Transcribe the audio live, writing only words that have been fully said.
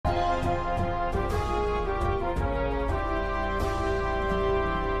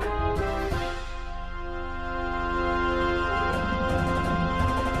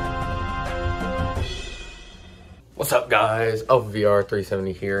What's up guys,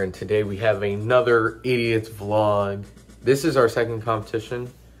 AlphaVR370 here, and today we have another Idiots vlog. This is our second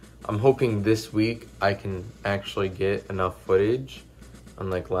competition. I'm hoping this week I can actually get enough footage,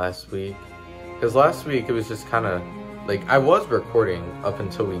 unlike last week. Because last week it was just kind of, like, I was recording up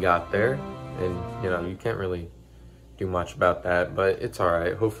until we got there, and you know, you can't really do much about that, but it's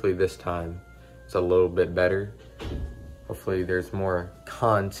alright. Hopefully this time it's a little bit better. Hopefully there's more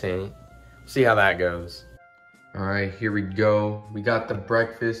content. See how that goes. All right, here we go. We got the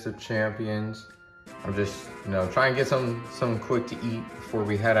breakfast of champions. I'm just, trying to get some quick to eat before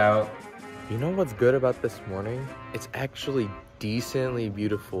we head out. You know what's good about this morning? It's actually decently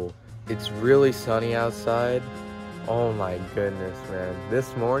beautiful. It's really sunny outside. Oh my goodness, man.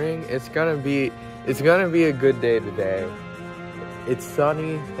 This morning, it's gonna be a good day today. It's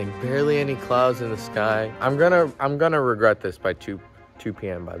sunny, like barely any clouds in the sky. I'm gonna regret this by 2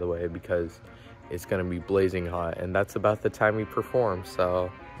 p.m. by the way, because it's gonna be blazing hot, and that's about the time we perform, so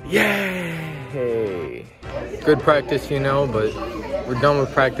yay! Good practice, but we're done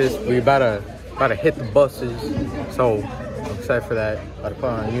with practice. We about to hit the buses, so I'm excited for that. About to put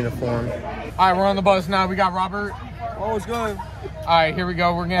on a uniform. All right, we're on the bus now. We got Robert. Oh, it's good. All right, here we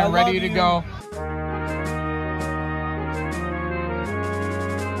go. We're getting ready to go.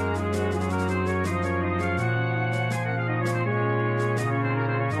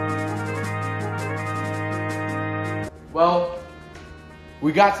 Well,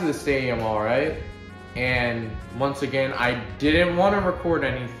 we got to the stadium all right, and once again, I didn't want to record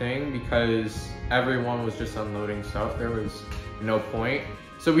anything because everyone was just unloading stuff. There was no point.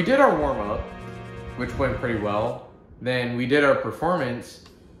 So we did our warm-up, which went pretty well. Then we did our performance,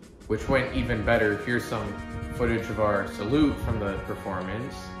 which went even better. Here's some footage of our salute from the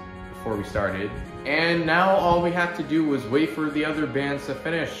performance before we started. And now all we have to do was wait for the other bands to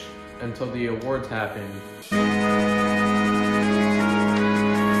finish until the awards happen.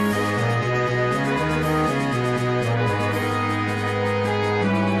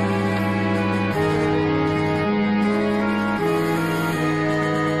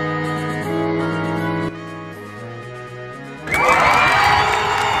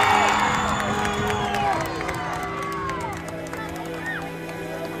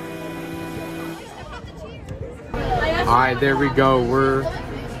 All right, there we go. We're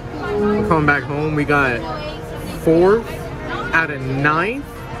coming back home. We got 4th out of 9th.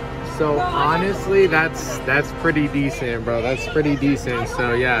 So honestly, that's pretty decent, bro. That's pretty decent.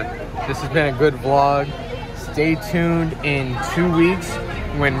 So yeah, this has been a good vlog. Stay tuned in 2 weeks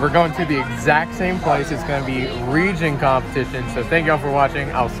when we're going to the exact same place. It's gonna be region competition. So thank y'all for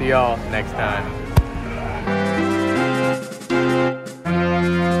watching. I'll see y'all next time.